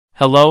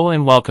Hello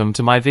and welcome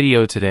to my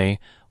video today,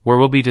 where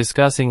we'll be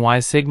discussing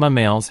why Sigma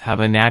males have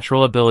a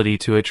natural ability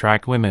to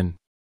attract women.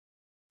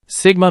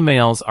 Sigma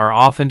males are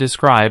often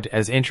described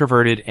as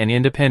introverted and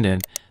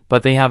independent,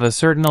 but they have a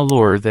certain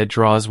allure that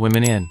draws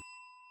women in.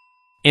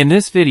 In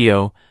this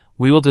video,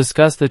 we will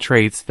discuss the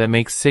traits that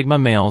make Sigma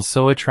males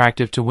so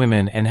attractive to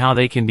women and how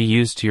they can be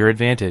used to your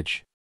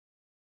advantage.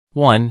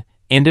 1.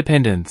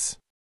 Independence.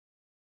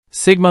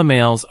 Sigma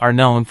males are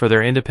known for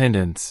their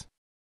independence.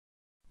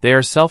 They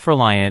are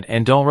self-reliant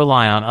and don't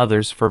rely on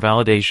others for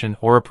validation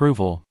or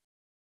approval.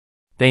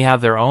 They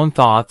have their own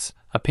thoughts,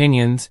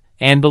 opinions,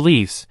 and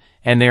beliefs,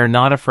 and they are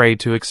not afraid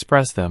to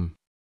express them.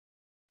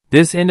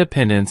 This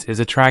independence is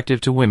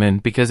attractive to women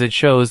because it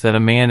shows that a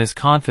man is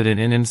confident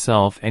in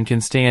himself and can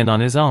stand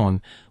on his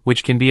own,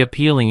 which can be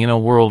appealing in a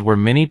world where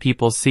many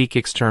people seek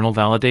external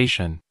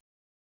validation.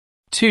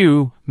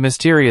 2.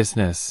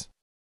 Mysteriousness.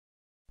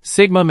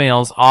 Sigma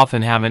males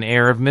often have an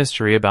air of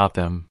mystery about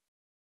them.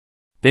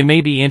 They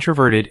may be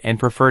introverted and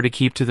prefer to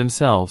keep to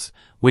themselves,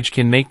 which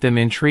can make them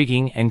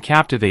intriguing and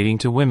captivating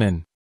to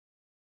women.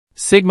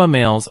 Sigma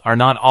males are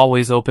not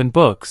always open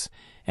books,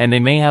 and they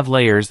may have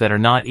layers that are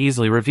not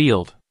easily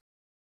revealed.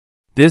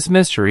 This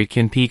mystery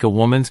can pique a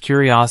woman's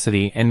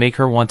curiosity and make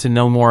her want to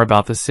know more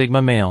about the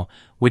Sigma male,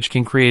 which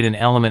can create an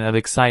element of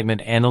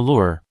excitement and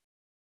allure.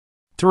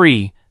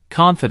 3.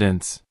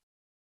 Confidence.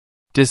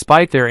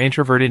 Despite their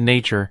introverted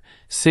nature,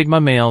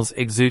 Sigma males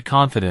exude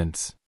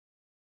confidence.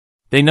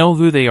 They know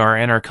who they are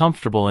and are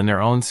comfortable in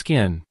their own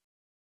skin.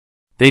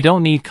 They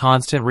don't need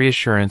constant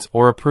reassurance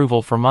or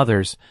approval from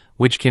others,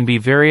 which can be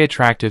very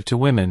attractive to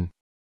women.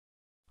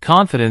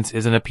 Confidence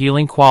is an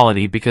appealing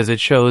quality because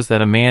it shows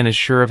that a man is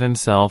sure of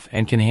himself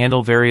and can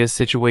handle various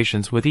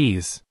situations with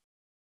ease.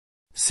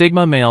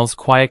 Sigma males'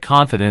 quiet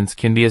confidence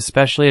can be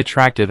especially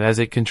attractive as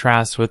it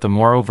contrasts with the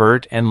more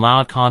overt and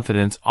loud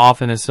confidence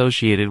often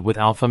associated with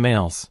alpha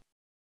males.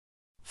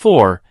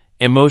 4.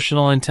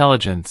 Emotional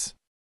intelligence.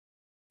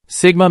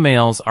 Sigma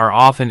males are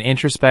often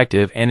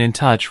introspective and in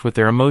touch with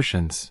their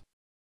emotions.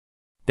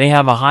 They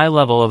have a high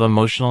level of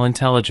emotional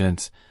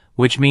intelligence,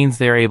 which means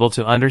they are able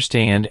to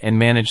understand and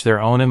manage their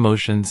own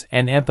emotions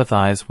and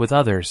empathize with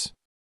others.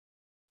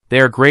 They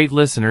are great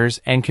listeners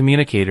and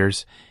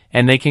communicators,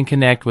 and they can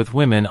connect with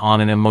women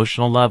on an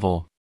emotional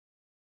level.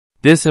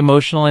 This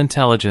emotional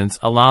intelligence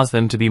allows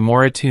them to be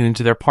more attuned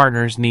to their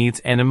partner's needs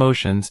and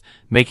emotions,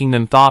 making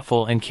them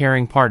thoughtful and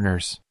caring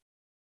partners.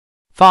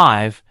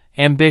 5.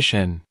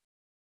 Ambition.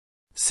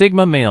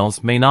 Sigma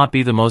males may not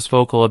be the most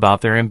vocal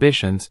about their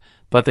ambitions,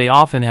 but they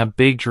often have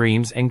big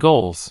dreams and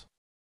goals.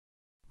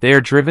 They are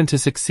driven to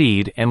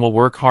succeed and will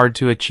work hard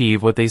to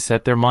achieve what they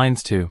set their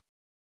minds to.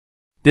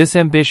 This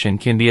ambition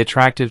can be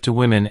attractive to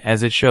women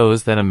as it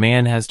shows that a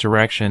man has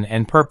direction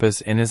and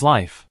purpose in his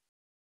life.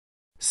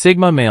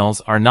 Sigma males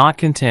are not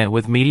content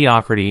with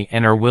mediocrity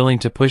and are willing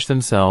to push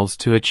themselves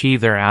to achieve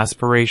their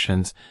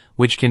aspirations,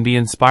 which can be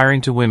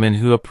inspiring to women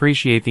who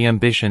appreciate the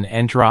ambition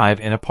and drive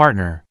in a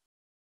partner.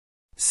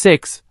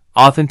 6.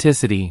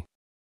 Authenticity.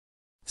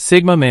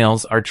 Sigma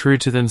males are true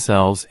to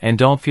themselves and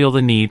don't feel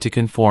the need to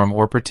conform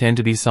or pretend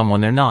to be someone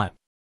they're not.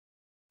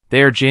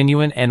 They are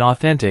genuine and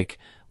authentic,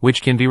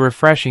 which can be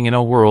refreshing in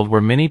a world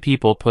where many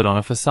people put on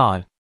a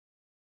facade.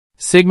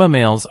 Sigma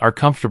males are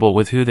comfortable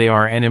with who they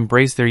are and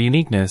embrace their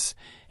uniqueness,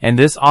 and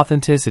this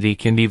authenticity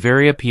can be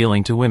very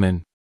appealing to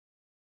women.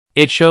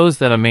 It shows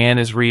that a man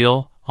is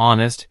real,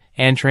 honest,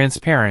 and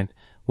transparent,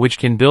 which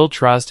can build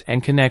trust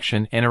and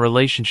connection in a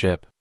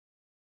relationship.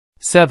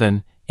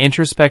 7.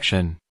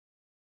 Introspection.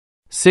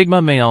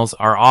 Sigma males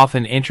are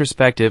often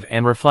introspective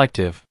and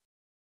reflective.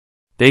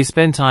 They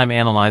spend time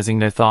analyzing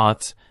their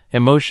thoughts,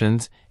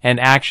 emotions, and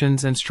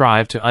actions and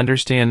strive to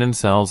understand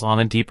themselves on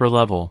a deeper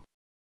level.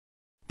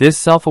 This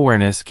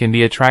self-awareness can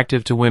be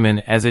attractive to women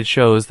as it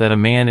shows that a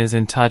man is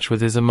in touch with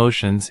his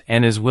emotions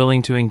and is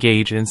willing to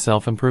engage in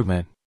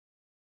self-improvement.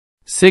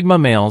 Sigma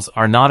males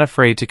are not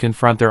afraid to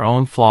confront their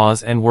own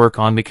flaws and work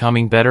on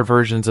becoming better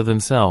versions of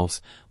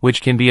themselves,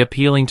 which can be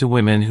appealing to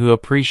women who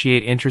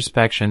appreciate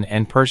introspection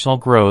and personal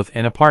growth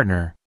in a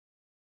partner.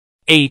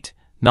 8.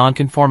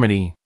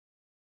 Nonconformity.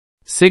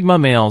 Sigma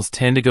males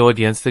tend to go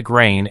against the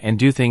grain and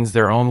do things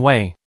their own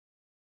way.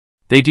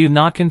 They do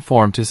not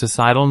conform to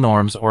societal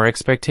norms or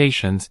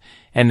expectations,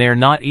 and they are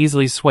not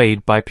easily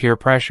swayed by peer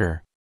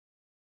pressure.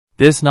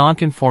 This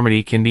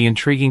nonconformity can be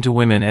intriguing to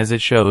women as it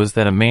shows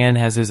that a man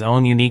has his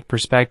own unique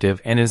perspective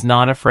and is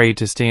not afraid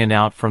to stand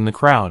out from the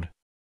crowd.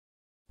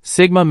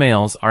 Sigma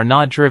males are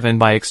not driven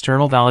by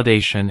external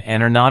validation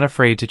and are not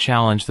afraid to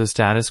challenge the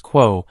status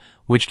quo,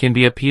 which can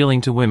be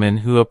appealing to women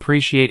who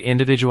appreciate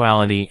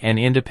individuality and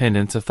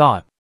independence of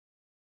thought.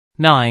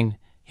 9.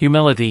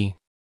 Humility.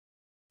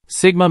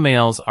 Sigma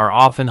males are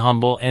often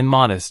humble and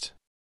modest.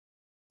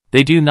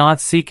 They do not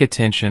seek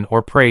attention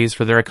or praise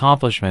for their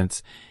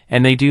accomplishments,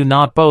 and they do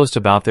not boast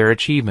about their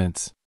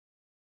achievements.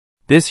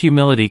 This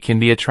humility can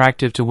be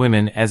attractive to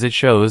women as it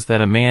shows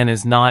that a man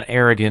is not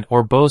arrogant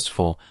or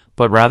boastful,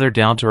 but rather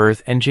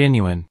down-to-earth and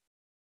genuine.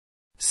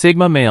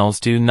 Sigma males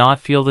do not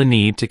feel the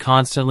need to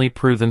constantly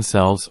prove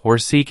themselves or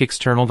seek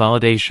external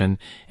validation,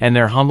 and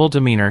their humble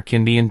demeanor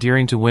can be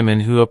endearing to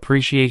women who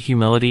appreciate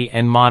humility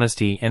and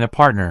modesty in a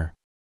partner.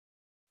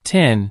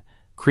 10.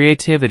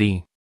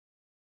 Creativity.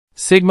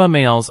 Sigma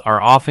males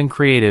are often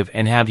creative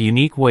and have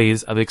unique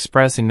ways of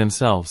expressing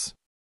themselves.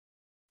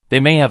 They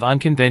may have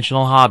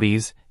unconventional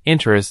hobbies,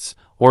 interests,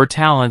 or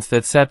talents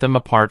that set them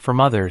apart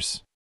from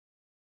others.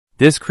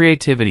 This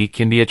creativity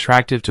can be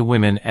attractive to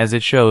women as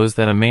it shows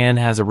that a man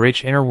has a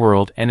rich inner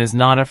world and is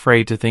not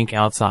afraid to think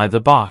outside the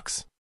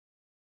box.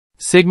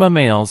 Sigma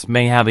males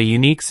may have a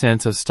unique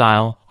sense of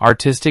style,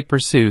 artistic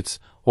pursuits,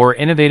 or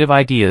innovative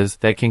ideas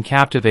that can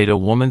captivate a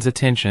woman's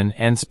attention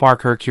and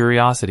spark her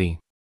curiosity.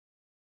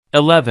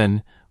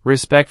 11.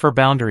 Respect for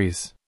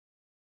boundaries.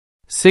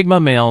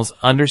 Sigma males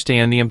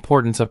understand the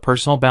importance of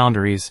personal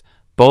boundaries,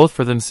 both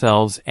for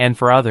themselves and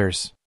for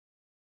others.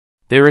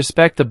 They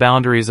respect the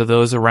boundaries of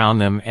those around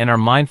them and are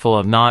mindful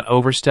of not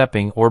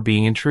overstepping or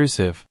being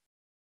intrusive.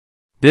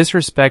 This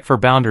respect for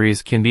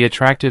boundaries can be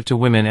attractive to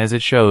women as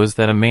it shows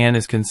that a man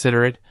is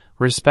considerate,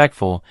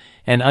 respectful,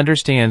 and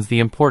understands the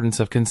importance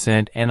of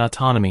consent and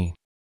autonomy.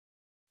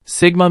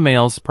 Sigma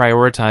males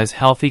prioritize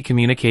healthy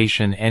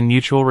communication and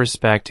mutual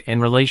respect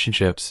in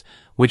relationships,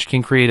 which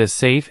can create a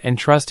safe and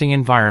trusting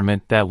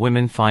environment that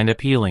women find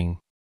appealing.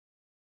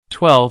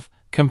 12.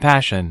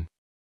 Compassion.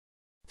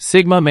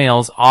 Sigma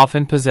males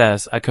often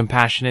possess a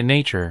compassionate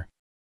nature.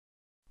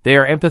 They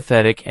are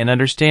empathetic and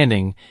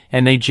understanding,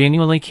 and they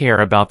genuinely care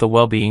about the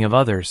well-being of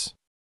others.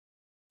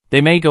 They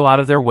may go out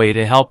of their way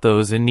to help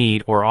those in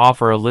need or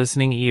offer a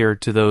listening ear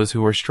to those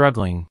who are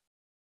struggling.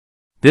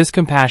 This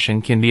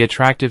compassion can be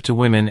attractive to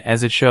women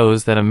as it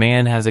shows that a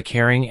man has a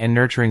caring and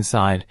nurturing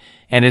side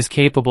and is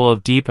capable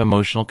of deep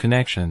emotional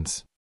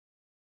connections.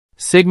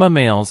 Sigma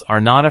males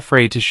are not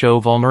afraid to show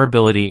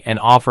vulnerability and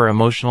offer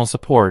emotional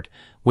support,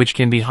 which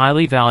can be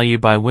highly valued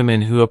by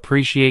women who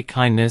appreciate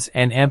kindness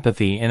and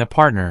empathy in a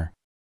partner.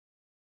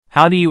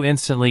 How do you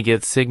instantly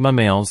get Sigma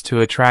males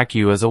to attract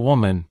you as a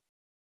woman?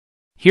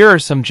 Here are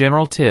some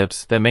general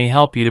tips that may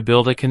help you to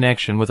build a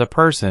connection with a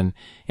person,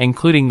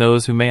 including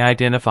those who may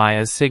identify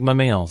as Sigma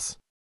males.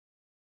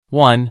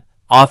 1.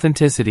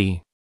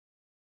 Authenticity.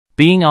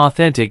 Being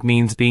authentic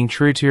means being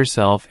true to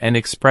yourself and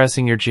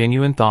expressing your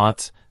genuine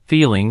thoughts,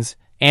 feelings,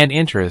 and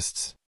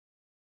interests.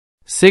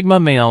 Sigma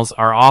males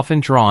are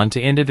often drawn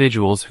to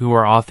individuals who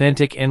are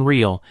authentic and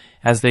real,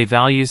 as they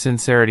value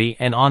sincerity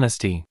and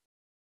honesty.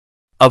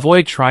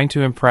 Avoid trying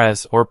to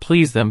impress or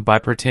please them by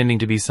pretending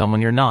to be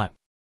someone you're not.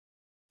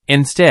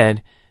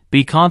 Instead,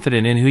 be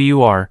confident in who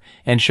you are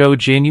and show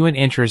genuine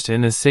interest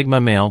in the Sigma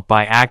male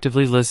by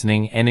actively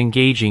listening and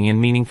engaging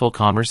in meaningful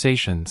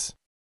conversations.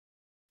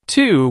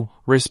 2.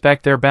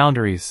 Respect their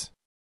boundaries.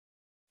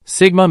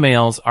 Sigma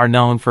males are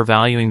known for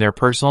valuing their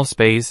personal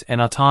space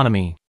and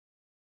autonomy.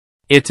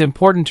 It's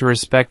important to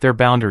respect their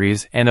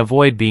boundaries and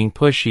avoid being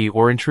pushy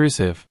or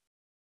intrusive.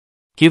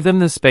 Give them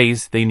the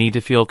space they need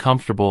to feel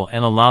comfortable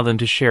and allow them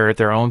to share at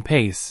their own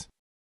pace.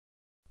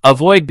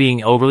 Avoid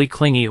being overly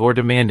clingy or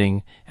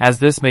demanding, as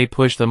this may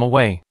push them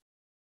away.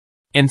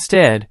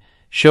 Instead,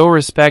 show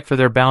respect for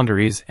their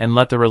boundaries and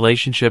let the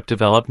relationship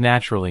develop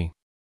naturally.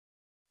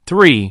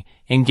 3.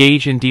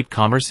 Engage in deep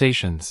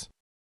conversations.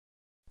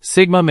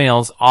 Sigma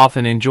males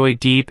often enjoy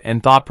deep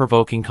and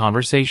thought-provoking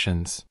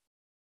conversations.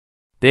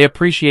 They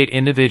appreciate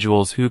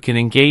individuals who can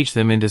engage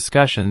them in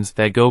discussions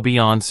that go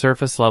beyond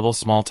surface-level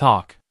small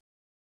talk.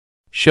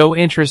 Show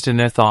interest in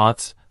their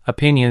thoughts,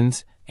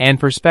 opinions, and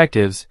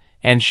perspectives,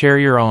 and share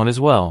your own as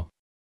well.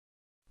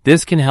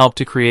 This can help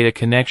to create a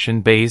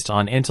connection based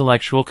on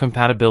intellectual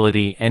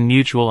compatibility and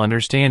mutual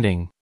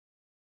understanding.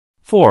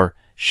 4.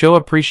 Show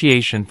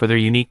appreciation for their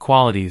unique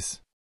qualities.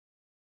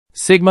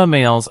 Sigma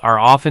males are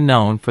often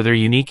known for their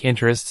unique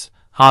interests,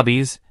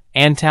 hobbies,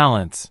 and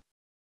talents.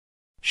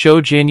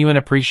 Show genuine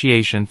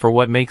appreciation for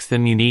what makes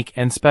them unique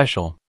and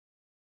special.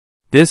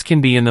 This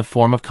can be in the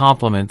form of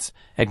compliments,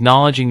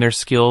 acknowledging their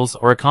skills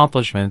or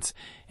accomplishments,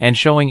 and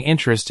showing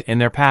interest in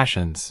their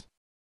passions.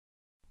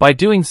 By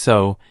doing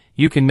so,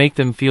 you can make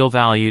them feel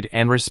valued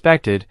and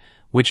respected,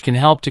 which can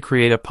help to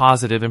create a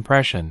positive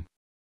impression.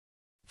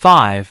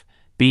 5.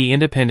 Be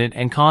independent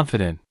and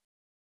confident.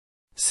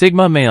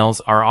 Sigma males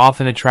are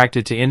often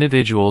attracted to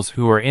individuals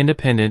who are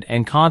independent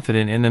and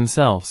confident in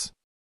themselves.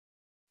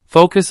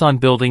 Focus on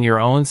building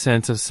your own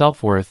sense of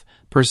self-worth,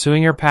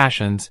 pursuing your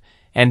passions,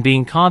 and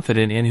being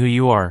confident in who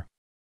you are.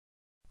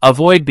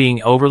 Avoid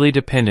being overly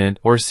dependent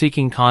or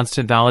seeking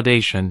constant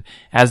validation,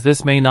 as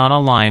this may not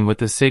align with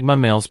the Sigma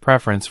male's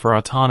preference for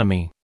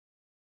autonomy.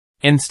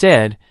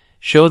 Instead,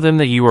 show them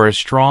that you are a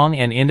strong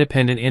and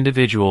independent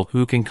individual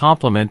who can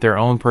complement their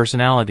own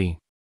personality.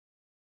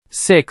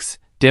 6.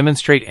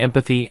 Demonstrate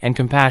empathy and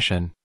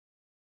compassion.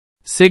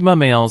 Sigma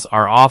males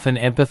are often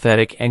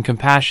empathetic and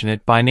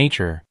compassionate by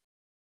nature.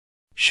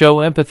 Show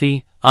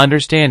empathy,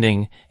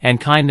 understanding,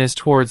 and kindness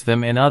towards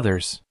them and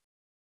others.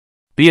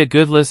 Be a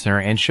good listener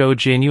and show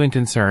genuine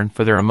concern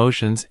for their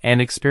emotions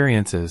and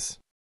experiences.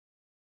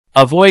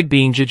 Avoid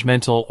being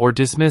judgmental or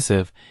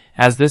dismissive,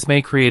 as this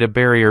may create a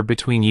barrier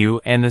between you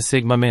and the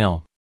Sigma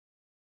male.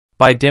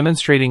 By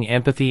demonstrating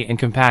empathy and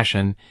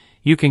compassion,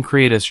 you can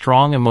create a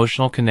strong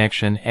emotional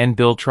connection and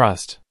build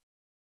trust.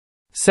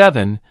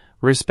 7.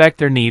 Respect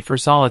their need for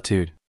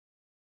solitude.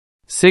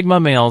 Sigma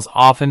males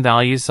often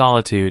value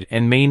solitude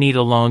and may need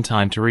alone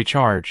time to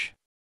recharge.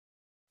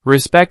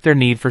 Respect their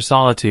need for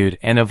solitude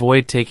and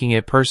avoid taking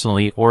it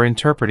personally or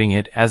interpreting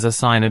it as a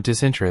sign of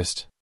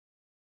disinterest.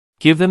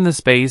 Give them the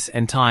space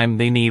and time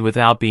they need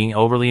without being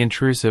overly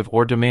intrusive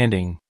or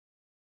demanding.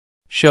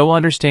 Show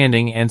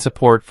understanding and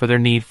support for their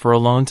need for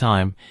alone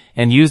time,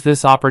 and use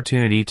this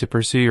opportunity to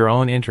pursue your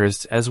own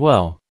interests as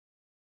well.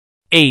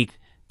 8.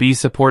 Be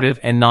supportive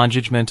and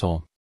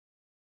non-judgmental.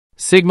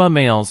 Sigma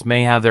males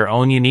may have their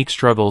own unique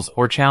struggles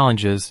or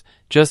challenges,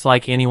 just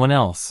like anyone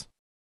else.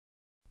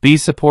 Be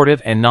supportive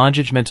and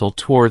non-judgmental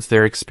towards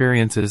their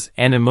experiences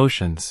and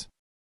emotions.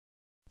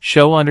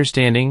 Show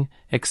understanding,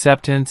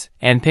 acceptance,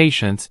 and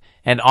patience,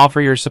 and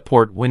offer your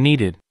support when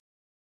needed.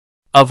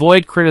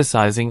 Avoid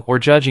criticizing or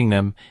judging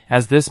them,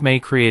 as this may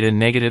create a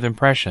negative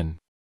impression.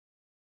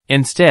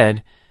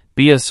 Instead,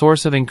 be a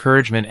source of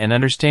encouragement and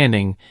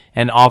understanding,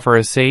 and offer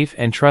a safe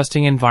and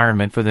trusting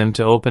environment for them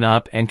to open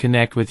up and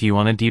connect with you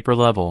on a deeper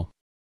level.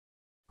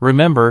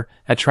 Remember,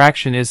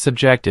 attraction is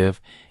subjective,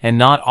 and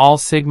not all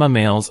Sigma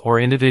males or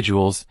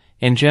individuals,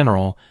 in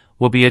general,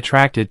 will be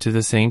attracted to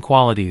the same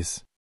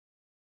qualities.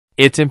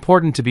 It's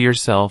important to be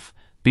yourself,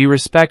 be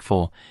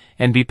respectful,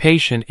 and be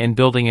patient in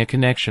building a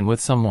connection with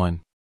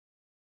someone.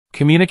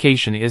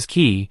 Communication is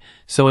key,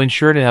 so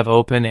ensure to have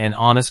open and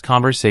honest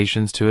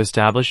conversations to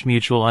establish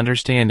mutual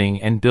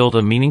understanding and build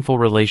a meaningful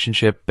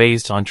relationship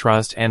based on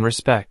trust and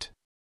respect.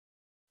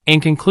 In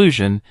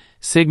conclusion,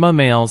 Sigma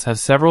males have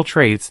several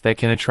traits that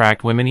can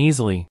attract women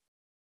easily.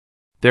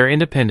 Their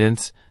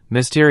independence,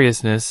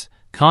 mysteriousness,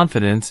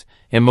 confidence,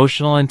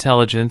 emotional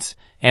intelligence,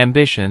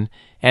 ambition,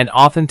 and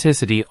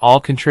authenticity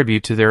all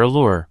contribute to their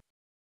allure.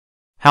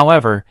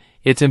 However,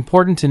 it's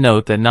important to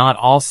note that not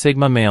all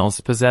Sigma males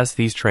possess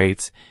these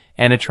traits,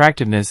 and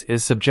attractiveness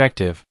is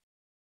subjective.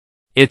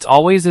 It's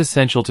always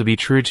essential to be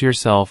true to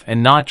yourself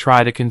and not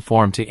try to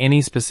conform to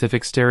any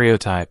specific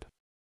stereotype.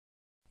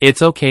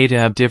 It's okay to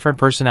have different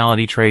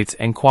personality traits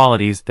and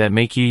qualities that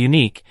make you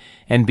unique,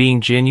 and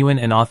being genuine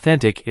and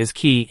authentic is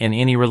key in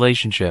any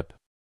relationship.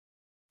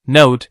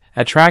 Note,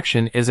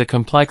 attraction is a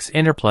complex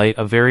interplay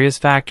of various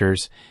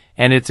factors,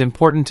 and it's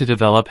important to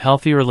develop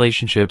healthy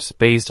relationships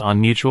based on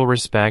mutual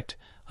respect,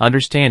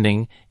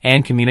 understanding,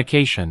 and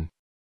communication.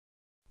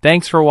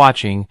 Thanks for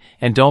watching,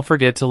 and don't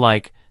forget to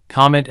like,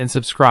 comment, and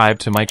subscribe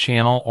to my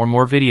channel or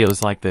more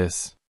videos like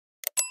this.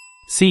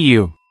 See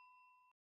you.